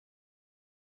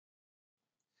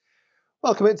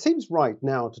Welcome. It seems right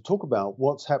now to talk about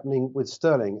what's happening with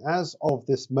sterling. As of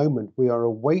this moment, we are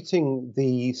awaiting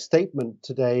the statement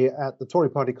today at the Tory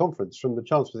party conference from the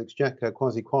Chancellor of the Exchequer,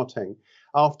 Kwasi Kwarteng,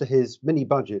 after his mini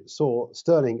budget saw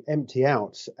sterling empty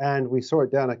out, and we saw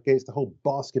it down against a whole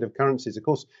basket of currencies. Of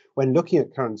course, when looking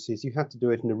at currencies, you have to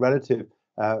do it in a relative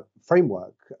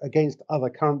framework against other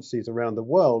currencies around the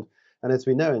world. And as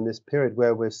we know, in this period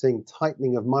where we're seeing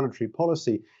tightening of monetary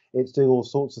policy, it's doing all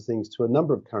sorts of things to a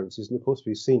number of currencies. And of course,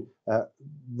 we've seen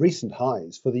recent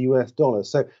highs for the US dollar.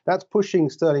 So that's pushing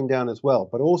sterling down as well.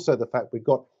 But also the fact we've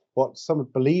got what some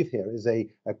believe here is a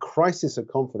crisis of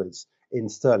confidence in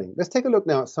sterling. Let's take a look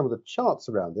now at some of the charts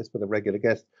around this with a regular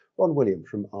guest, Ron Williams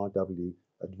from RW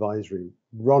Advisory.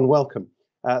 Ron, welcome.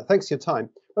 Thanks for your time.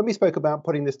 When we spoke about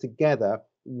putting this together,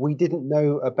 we didn't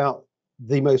know about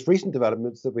the most recent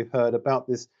developments that we've heard about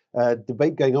this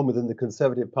debate going on within the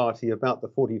Conservative Party about the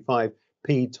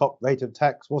 45p top rate of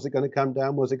tax. Was it going to come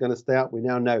down? Was it going to stay up? We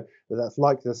now know that that's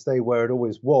likely to stay where it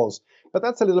always was. But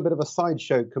that's a little bit of a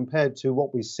sideshow compared to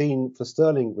what we've seen for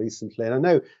sterling recently. And I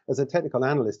know as a technical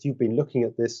analyst, you've been looking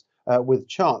at this with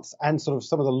charts and sort of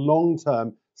some of the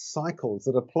long-term cycles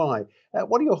that apply.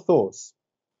 What are your thoughts?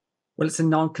 Well, it's a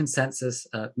non-consensus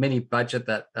mini budget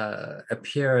that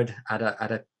appeared at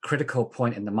a critical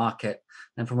point in the market.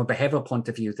 And from a behavioral point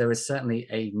of view, there is certainly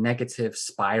a negative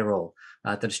spiral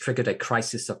that has triggered a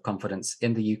crisis of confidence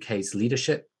in the UK's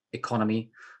leadership,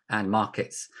 economy, and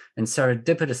markets. And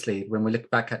serendipitously, when we look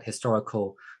back at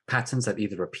historical patterns that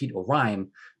either repeat or rhyme,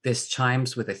 this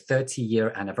chimes with a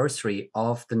 30-year anniversary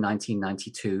of the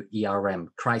 1992 ERM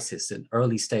crisis, an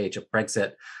early stage of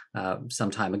Brexit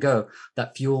some time ago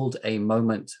that fueled a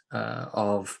moment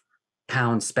of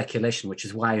pound speculation, which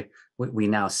is why we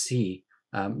now see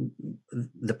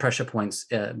the pressure points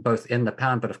both in the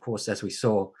pound, but of course, as we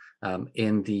saw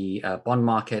in the bond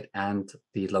market and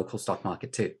the local stock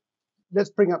market too. Let's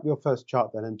bring up your first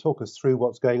chart then and talk us through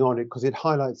what's going on, because it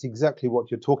highlights exactly what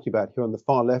you're talking about here on the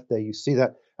far left there. You see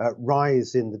that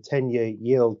rise in the 10-year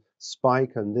yield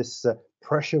spike and this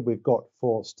pressure we've got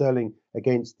for sterling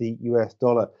against the US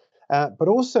dollar. But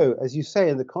also, as you say,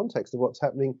 in the context of what's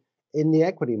happening in the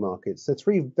equity markets. So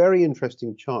three very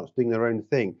interesting charts doing their own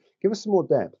thing. Give us some more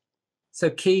depth. So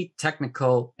key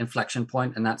technical inflection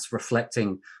point, and that's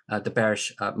reflecting the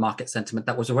bearish market sentiment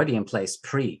that was already in place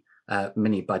pre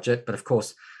mini budget, but of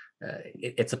course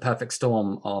it's a perfect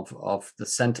storm of the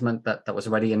sentiment that was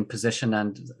already in position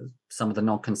and some of the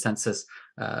non-consensus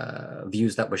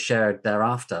views that were shared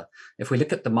thereafter. If we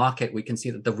look at the market, we can see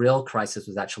that the real crisis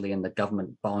was actually in the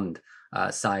government bond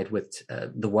side, with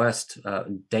the worst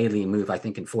daily move, I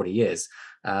think, in 40 years.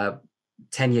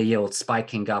 10-year yield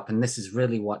spiking up, and this is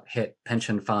really what hit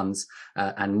pension funds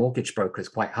and mortgage brokers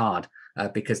quite hard,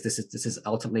 because this is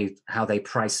ultimately how they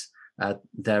price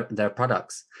their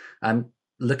products.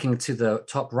 Looking to the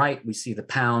top right, we see the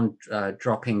pound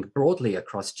dropping broadly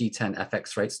across G10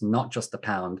 FX rates, not just the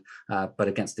pound, but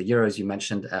against the euros you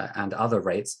mentioned and other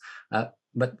rates.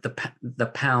 But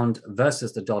the pound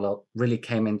versus the dollar really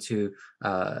came into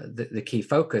the key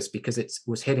focus because it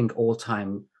was hitting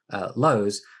all-time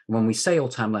lows. When we say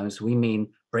all-time lows, we mean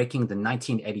breaking the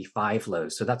 1985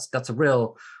 lows. So that's a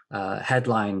real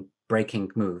headline-breaking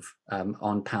move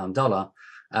on pound dollar.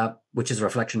 Which is a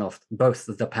reflection of both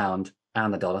the pound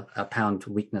and the dollar, pound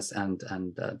weakness and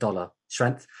dollar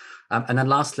strength. And then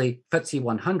lastly, FTSE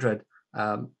 100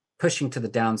 pushing to the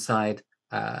downside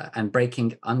and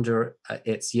breaking under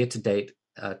its year-to-date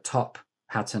top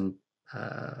pattern.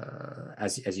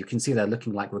 As you can see, they're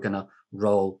looking like we're going to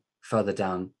roll further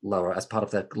down lower as part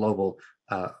of the global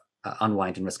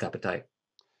unwind in risk appetite.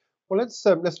 Well, let's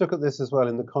look at this as well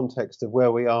in the context of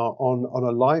where we are on a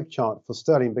live chart for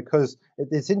sterling, because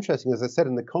it's interesting, as I said,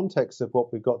 in the context of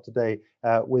what we've got today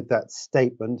with that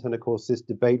statement, and of course this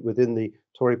debate within the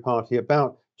Tory party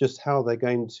about just how they're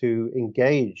going to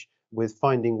engage with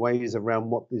finding ways around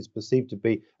what is perceived to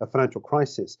be a financial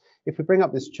crisis. If we bring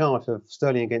up this chart of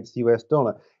sterling against the US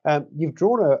dollar, you've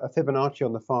drawn a Fibonacci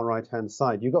on the far right-hand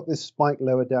side. You've got this spike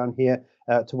lower down here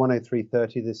to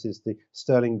 103.30. This is the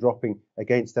sterling dropping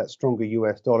against that stronger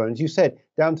US dollar. And as you said,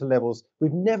 down to levels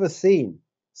we've never seen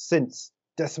since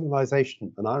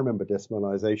decimalization. And I remember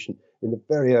decimalization in the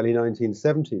very early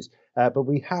 1970s. But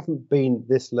we haven't been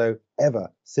this low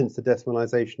ever since the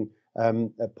decimalization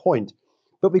point.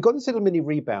 But we've got this little mini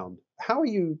rebound. How are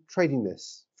you trading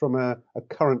this from a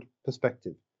current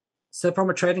perspective? So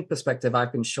from a trading perspective,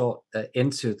 I've been short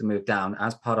into the move down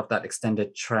as part of that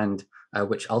extended trend,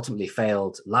 which ultimately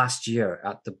failed last year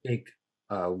at the big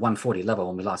 140 level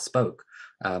when we last spoke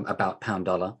about pound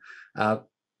dollar.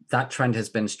 That trend has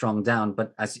been strong down,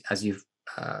 but as you've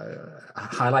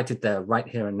highlighted there right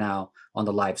here and now on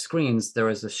the live screens, there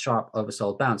is a sharp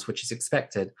oversold bounce, which is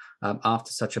expected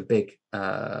after such a big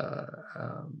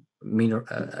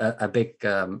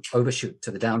overshoot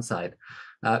to the downside.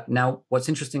 Now, what's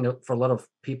interesting for a lot of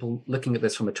people looking at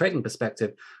this from a trading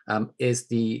perspective is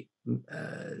the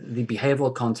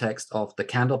behavioral context of the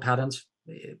candle patterns,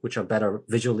 which are better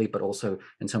visually, but also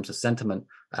in terms of sentiment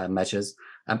measures.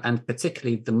 And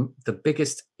particularly the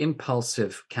biggest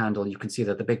impulsive candle, you can see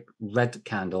that the big red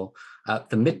candle,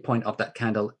 the midpoint of that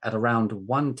candle at around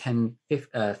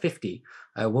 110.50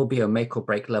 will be a make or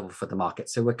break level for the market.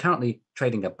 So we're currently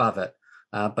trading above it.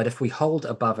 But if we hold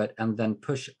above it and then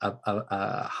push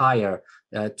higher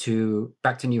back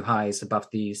to new highs above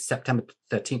the September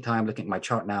 13th high, I'm looking at my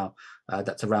chart now,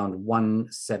 that's around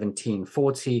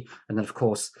 117.40. And then, of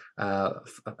course,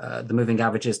 the moving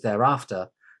averages thereafter.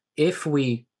 If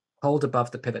we hold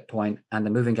above the pivot point and the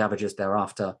moving averages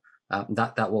thereafter,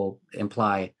 that will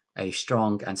imply a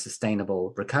strong and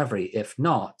sustainable recovery. If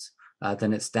not,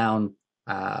 then it's down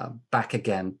back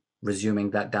again,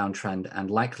 resuming that downtrend and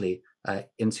likely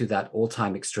into that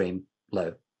all-time extreme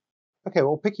low. Okay,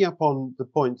 well, picking up on the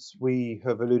points we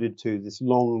have alluded to, this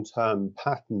long-term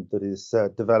pattern that is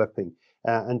developing,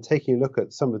 and taking a look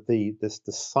at some of the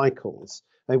cycles.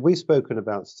 And we've spoken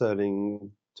about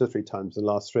sterling 2 or 3 times in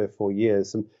the last 3 or 4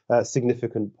 years, some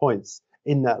significant points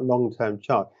in that long-term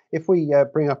chart. If we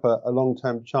bring up a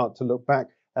long-term chart to look back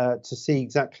to see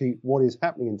exactly what is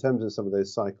happening in terms of some of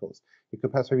those cycles, you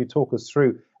could perhaps maybe talk us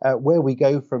through where we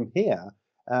go from here.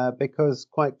 Because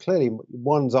quite clearly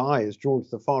one's eye is drawn to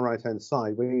the far right-hand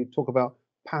side where you talk about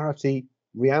parity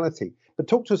reality. But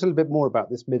talk to us a little bit more about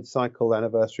this mid-cycle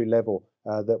anniversary level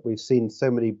that we've seen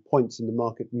so many points in the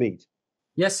market meet.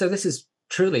 Yes, so this is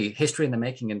truly history in the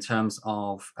making in terms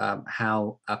of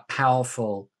how a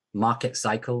powerful market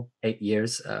cycle, 8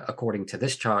 years, according to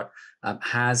this chart,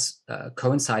 has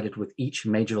coincided with each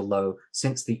major low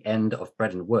since the end of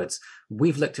Bretton Woods.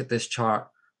 We've looked at this chart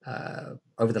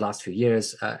over the last few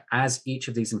years, as each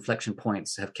of these inflection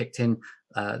points have kicked in.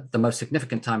 The most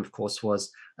significant time, of course,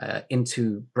 was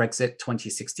into Brexit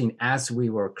 2016. As we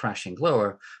were crashing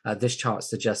lower, this chart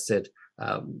suggested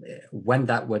when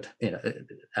that would,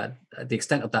 the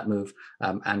extent of that move,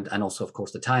 and also, of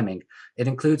course, the timing. It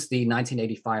includes the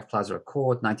 1985 Plaza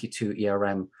Accord, 92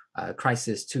 ERM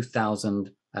crisis,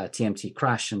 2000 TMT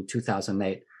crash, and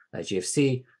 2008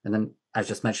 GFC, and then, as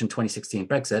just mentioned, 2016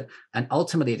 Brexit, and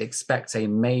ultimately it expects a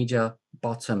major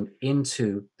bottom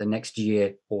into the next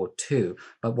year or two.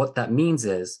 But what that means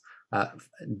is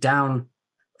down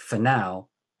for now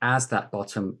as that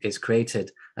bottom is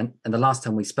created. And the last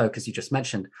time we spoke, as you just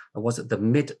mentioned, was at the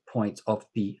midpoint of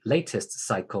the latest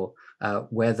cycle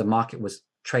where the market was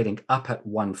trading up at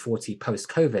 140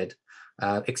 post-COVID,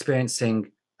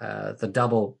 experiencing the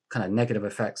double kind of negative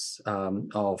effects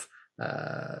of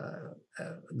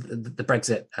the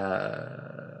Brexit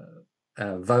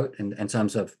vote in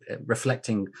terms of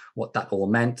reflecting what that all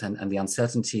meant and the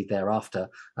uncertainty thereafter,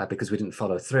 because we didn't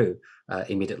follow through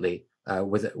immediately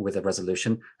with a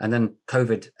resolution. And then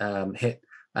COVID hit,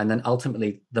 and then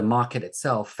ultimately the market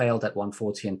itself failed at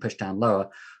 140 and pushed down lower.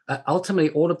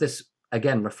 Ultimately, all of this,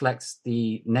 again, reflects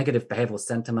the negative behavioral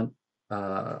sentiment,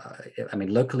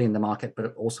 locally in the market,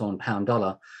 but also on pound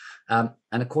dollar. And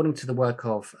according to the work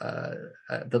of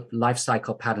the life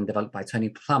cycle pattern developed by Tony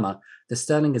Plummer, the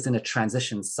sterling is in a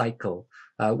transition cycle,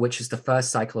 which is the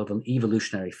first cycle of an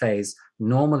evolutionary phase.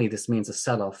 Normally, this means a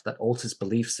sell-off that alters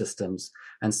belief systems,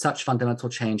 and such fundamental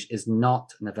change is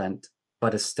not an event,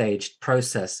 but a staged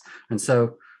process. And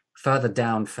so further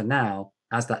down for now,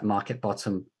 as that market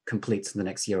bottom completes in the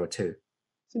next year or two.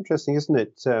 It's interesting, isn't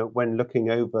it, when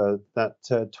looking over that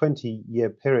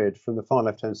 20-year period from the far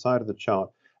left-hand side of the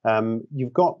chart.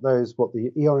 You've got those,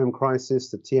 the ERM crisis,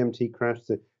 the TMT crash,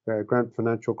 the Grand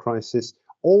Financial Crisis,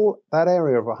 all that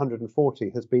area of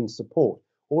 140 has been support.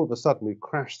 All of a sudden, we've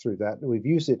crashed through that, and we've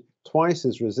used it twice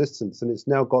as resistance, and it's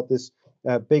now got this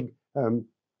big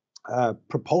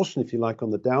propulsion, if you like, on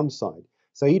the downside.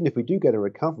 So even if we do get a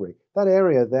recovery, that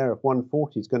area there of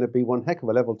 140 is going to be one heck of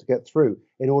a level to get through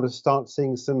in order to start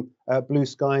seeing some blue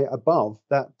sky above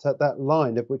that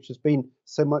line, of which has been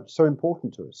so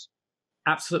important to us.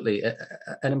 Absolutely,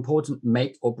 an important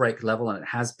make or break level, and it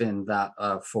has been that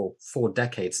for 4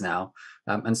 decades now.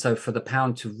 And so for the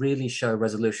pound to really show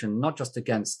resolution, not just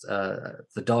against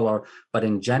the dollar, but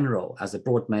in general as a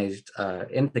broad-based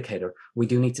indicator, we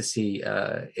do need to see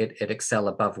it excel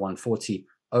above 140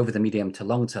 over the medium to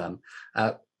long term.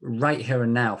 Right here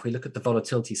and now, if we look at the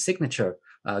volatility signature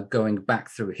going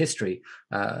back through history,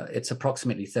 it's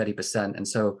approximately 30%. And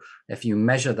so if you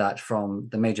measure that from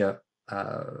the major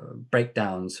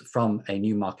breakdowns from a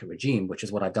new market regime, which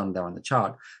is what I've done there on the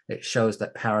chart, it shows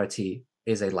that parity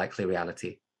is a likely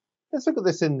reality. Let's look at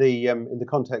this in the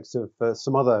context of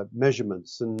some other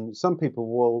measurements, and some people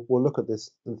will look at this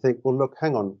and think, well, look,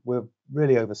 hang on, we're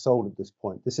really oversold at this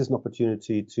point. This is an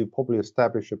opportunity to probably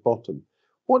establish a bottom.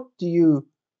 What do you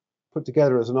put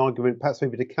together as an argument, perhaps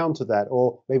maybe to counter that,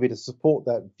 or maybe to support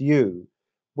that view?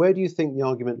 Where do you think the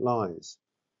argument lies?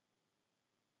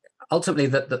 Ultimately,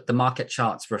 the market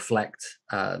charts reflect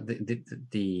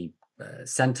the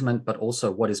sentiment, but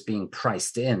also what is being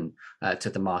priced in to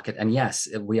the market. And yes,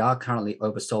 we are currently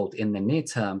oversold in the near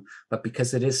term, but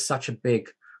because it is such a big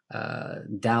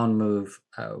down move,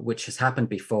 which has happened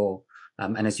before,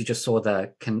 and as you just saw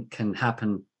there, can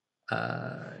happen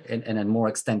in a more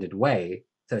extended way,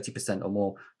 30% or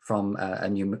more from a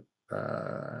new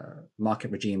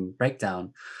market regime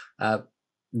breakdown,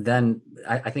 then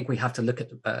I think we have to look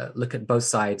at both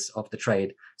sides of the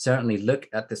trade. Certainly look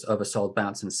at this oversold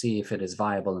bounce and see if it is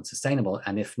viable and sustainable,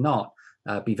 and if not,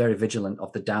 be very vigilant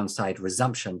of the downside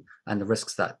resumption and the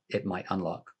risks that it might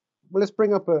unlock. Well, let's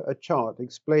bring up a chart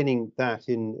explaining that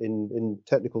in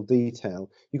technical detail.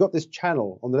 You got this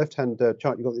channel on the left-hand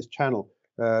chart. You got this channel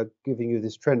giving you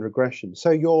this trend regression. So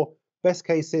your best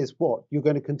case is what? You're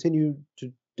going to continue to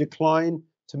decline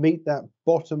to meet that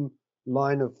bottom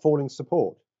line of falling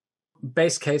support.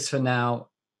 Base case for now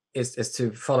is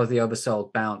to follow the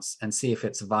oversold bounce and see if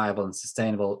it's viable and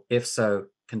sustainable. If so,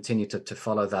 continue to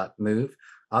follow that move.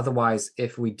 Otherwise,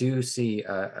 if we do see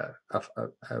a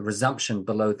resumption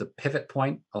below the pivot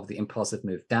point of the impulsive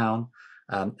move down,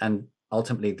 and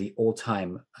ultimately the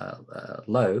all-time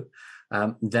low,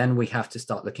 then we have to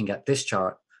start looking at this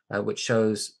chart, which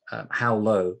shows how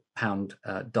low pound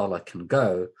dollar can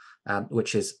go,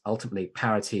 which is ultimately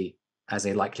parity as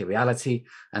a likely reality,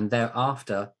 and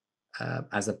thereafter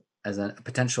as a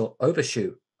potential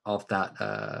overshoot of that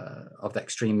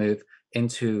extreme move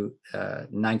into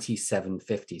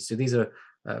 97.50. So these are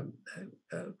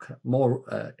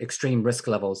more extreme risk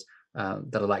levels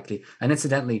that are likely. And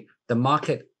incidentally, the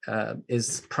market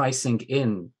is pricing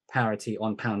in parity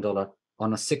on pound dollar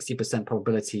on a 60%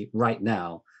 probability right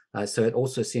now. So it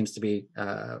also seems to be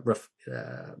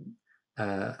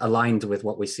aligned with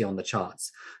what we see on the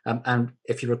charts. And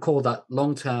if you recall, that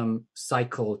long-term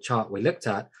cycle chart we looked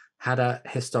at had a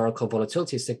historical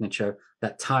volatility signature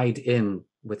that tied in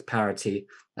with parity.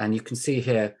 And you can see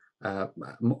here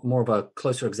more of a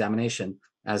closer examination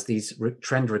as these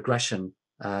trend regression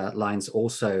lines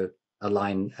also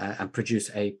align and produce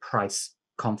a price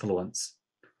confluence.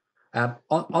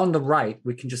 On the right,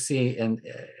 we can just see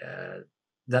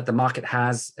that the market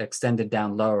has extended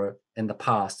down lower in the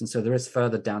past. And so there is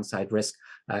further downside risk.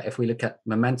 If we look at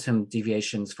momentum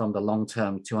deviations from the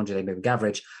long-term 200-day moving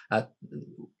average,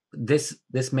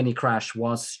 this mini crash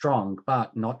was strong,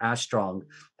 but not as strong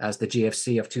as the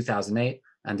GFC of 2008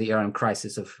 and the Iran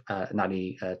crisis of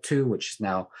 92, which has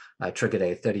now triggered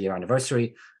a 30-year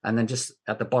anniversary. And then just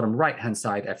at the bottom right-hand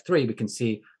side, F3, we can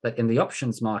see that in the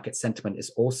options market, sentiment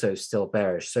is also still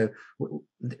bearish. So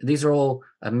these are all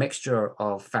a mixture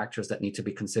of factors that need to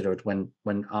be considered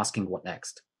when asking what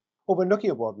next. Well, when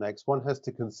looking at what next, one has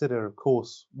to consider, of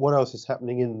course, what else is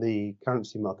happening in the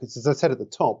currency markets. As I said at the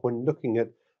top, when looking at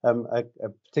a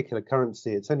particular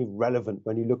currency, it's only relevant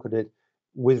when you look at it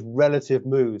with relative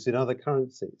moves in other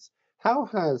currencies. How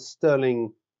has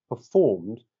sterling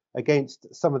performed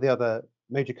against some of the other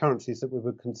major currencies that we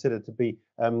would consider to be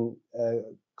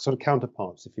sort of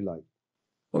counterparts, if you like?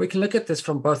 Well, we can look at this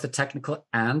from both a technical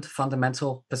and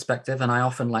fundamental perspective, and I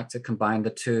often like to combine the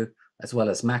two as well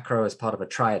as macro as part of a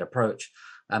triad approach.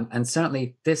 And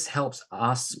certainly this helps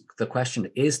ask the question,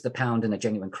 is the pound in a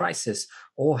genuine crisis,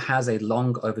 or has a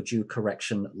long overdue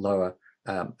correction lower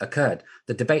occurred?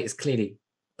 The debate is clearly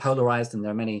polarized, and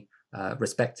there are many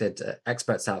respected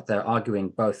experts out there arguing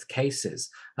both cases.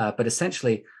 But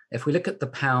essentially, if we look at the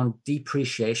pound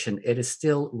depreciation, it is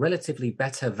still relatively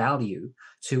better value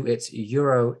to its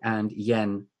euro and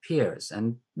yen peers.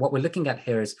 And what we're looking at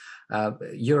here is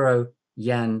euro,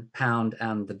 yen, pound,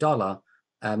 and the dollar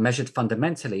measured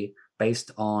fundamentally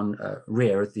based on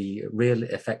REER, the real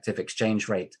effective exchange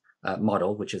rate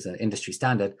model, which is an industry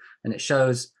standard. And it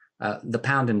shows the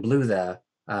pound in blue there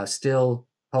still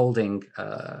holding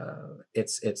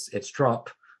its drop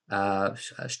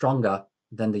stronger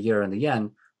than the euro and the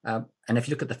yen. And if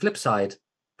you look at the flip side,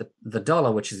 the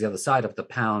dollar, which is the other side of the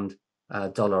pound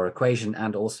dollar equation,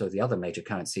 and also the other major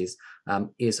currencies,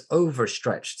 is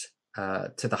overstretched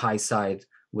to the high side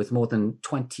with more than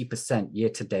 20%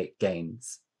 year-to-date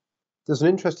gains. There's an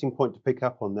interesting point to pick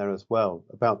up on there as well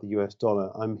about the US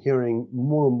dollar. I'm hearing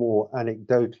more and more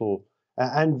anecdotal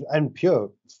and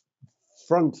pure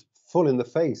front full in the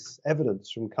face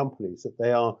evidence from companies that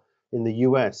they are in the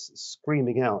US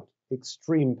screaming out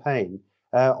extreme pain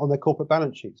on their corporate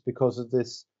balance sheets because of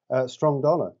this strong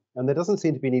dollar. And there doesn't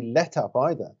seem to be any let up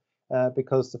either,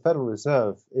 because the Federal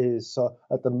Reserve is,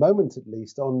 at the moment at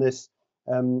least, on this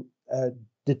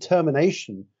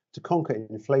determination to conquer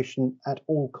inflation at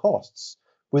all costs,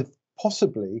 with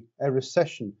possibly a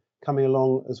recession coming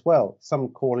along as well. Some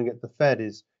calling it the Fed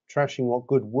is trashing what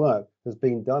good work has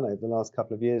been done over the last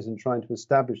couple of years and trying to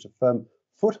establish a firm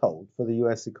foothold for the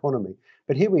US economy.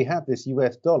 But here we have this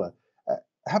US dollar.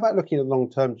 How about looking at a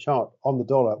long-term chart on the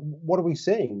dollar? What are we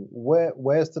seeing?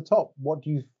 Where's the top? What do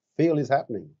you feel is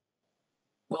happening?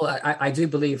 Well, I do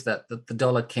believe that the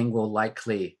dollar king will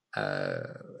likely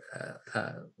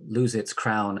lose its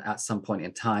crown at some point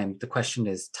in time. The question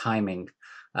is timing.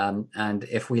 And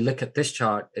if we look at this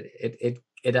chart, it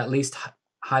at least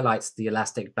highlights the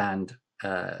elastic band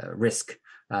risk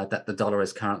that the dollar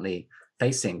is currently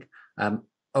facing.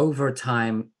 Over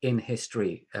time in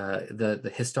history,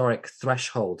 the historic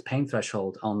threshold, pain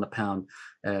threshold on the pound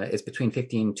is between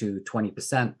 15 to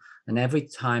 20%. And every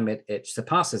time it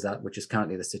surpasses that, which is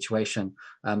currently the situation,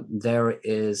 there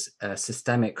is a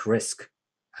systemic risk,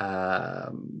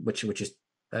 which is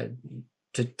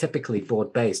typically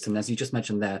broad-based. And as you just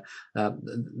mentioned there,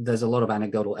 there's a lot of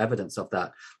anecdotal evidence of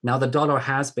that. Now, the dollar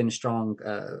has been strong,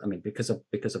 because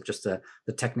of just the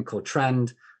technical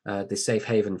trend, the safe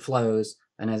haven flows,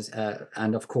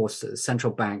 and of course,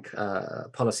 central bank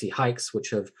policy hikes,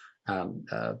 which have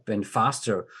been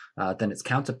faster than its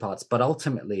counterparts. But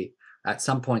ultimately, at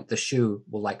some point, the shoe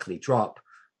will likely drop.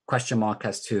 Question mark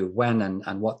as to when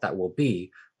and what that will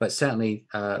be. But certainly,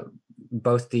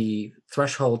 both the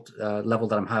threshold level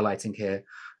that I'm highlighting here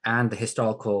and the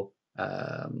historical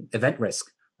event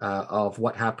risk of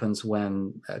what happens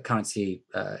when currency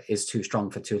is too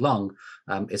strong for too long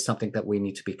is something that we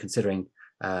need to be considering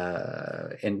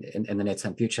in the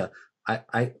near-term future.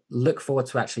 I look forward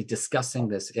to actually discussing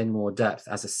this in more depth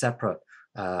as a separate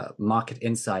market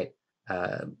insight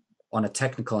on a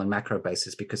technical and macro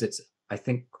basis, because it's, I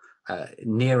think,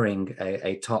 nearing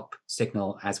a top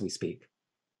signal as we speak.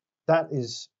 That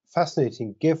is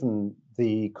fascinating, given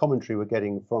the commentary we're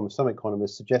getting from some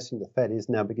economists suggesting the Fed is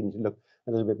now beginning to look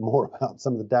a little bit more about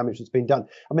some of the damage that's been done.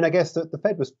 I mean, I guess that the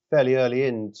Fed was fairly early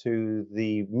into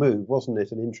the move, wasn't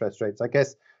it, in interest rates? I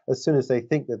guess as soon as they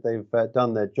think that they've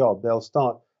done their job, they'll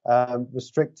start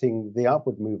restricting the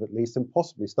upward move at least, and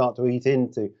possibly start to eat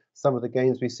into some of the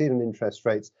gains we've seen in interest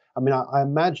rates. I mean, I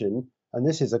imagine, and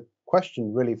this is a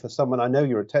question really for someone, I know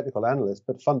you're a technical analyst,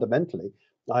 but fundamentally,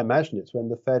 I imagine it's when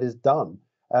the Fed is done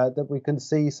that we can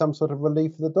see some sort of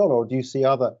relief for the dollar. Or do you see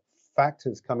other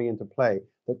factors coming into play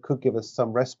that could give us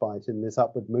some respite in this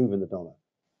upward move in the dollar?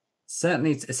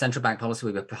 Certainly, it's a central bank policy.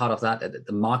 We've been part of that.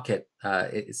 The market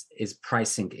is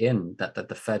pricing in that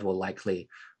the Fed will likely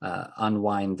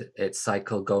unwind its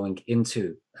cycle going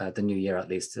into the new year, at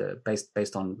least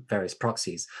based on various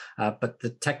proxies. But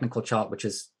the technical chart, which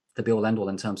is the be all end all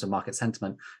in terms of market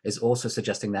sentiment, is also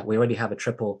suggesting that we already have a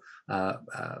triple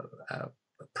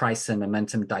price and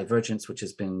momentum divergence, which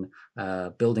has been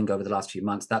building over the last few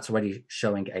months. That's already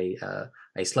showing a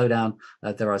slowdown.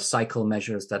 There are cycle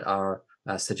measures that are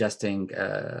suggesting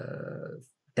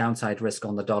downside risk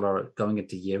on the dollar going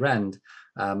into year end.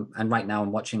 And right now,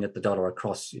 I'm watching at the dollar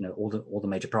across all the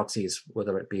major proxies,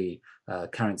 whether it be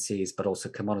currencies, but also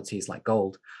commodities like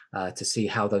gold, to see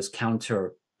how those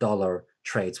counter dollar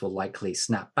trades will likely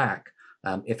snap back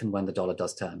if and when the dollar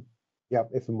does turn. Yeah,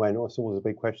 if and when. It's always a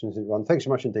big question, isn't it, Ron? Thanks so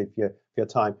much indeed for your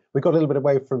time. We got a little bit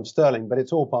away from sterling, but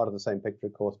it's all part of the same picture,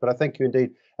 of course. But I thank you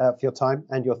indeed for your time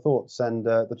and your thoughts and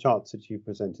the charts that you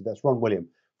presented. That's Ron William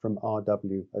from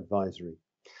RW Advisory.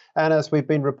 And as we've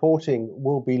been reporting,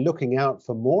 we'll be looking out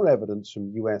for more evidence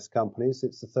from US companies.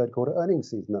 It's the third quarter earnings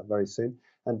season up very soon.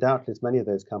 And doubtless many of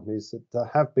those companies that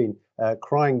have been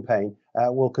crying pain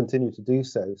will continue to do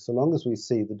so long as we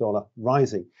see the dollar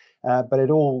rising. But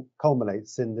it all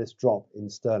culminates in this drop in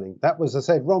sterling. That was, as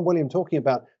I said, Ron William talking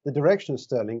about the direction of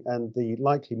sterling and the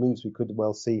likely moves we could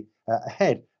well see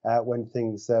ahead when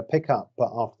things pick up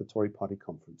after the Tory party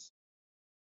conference.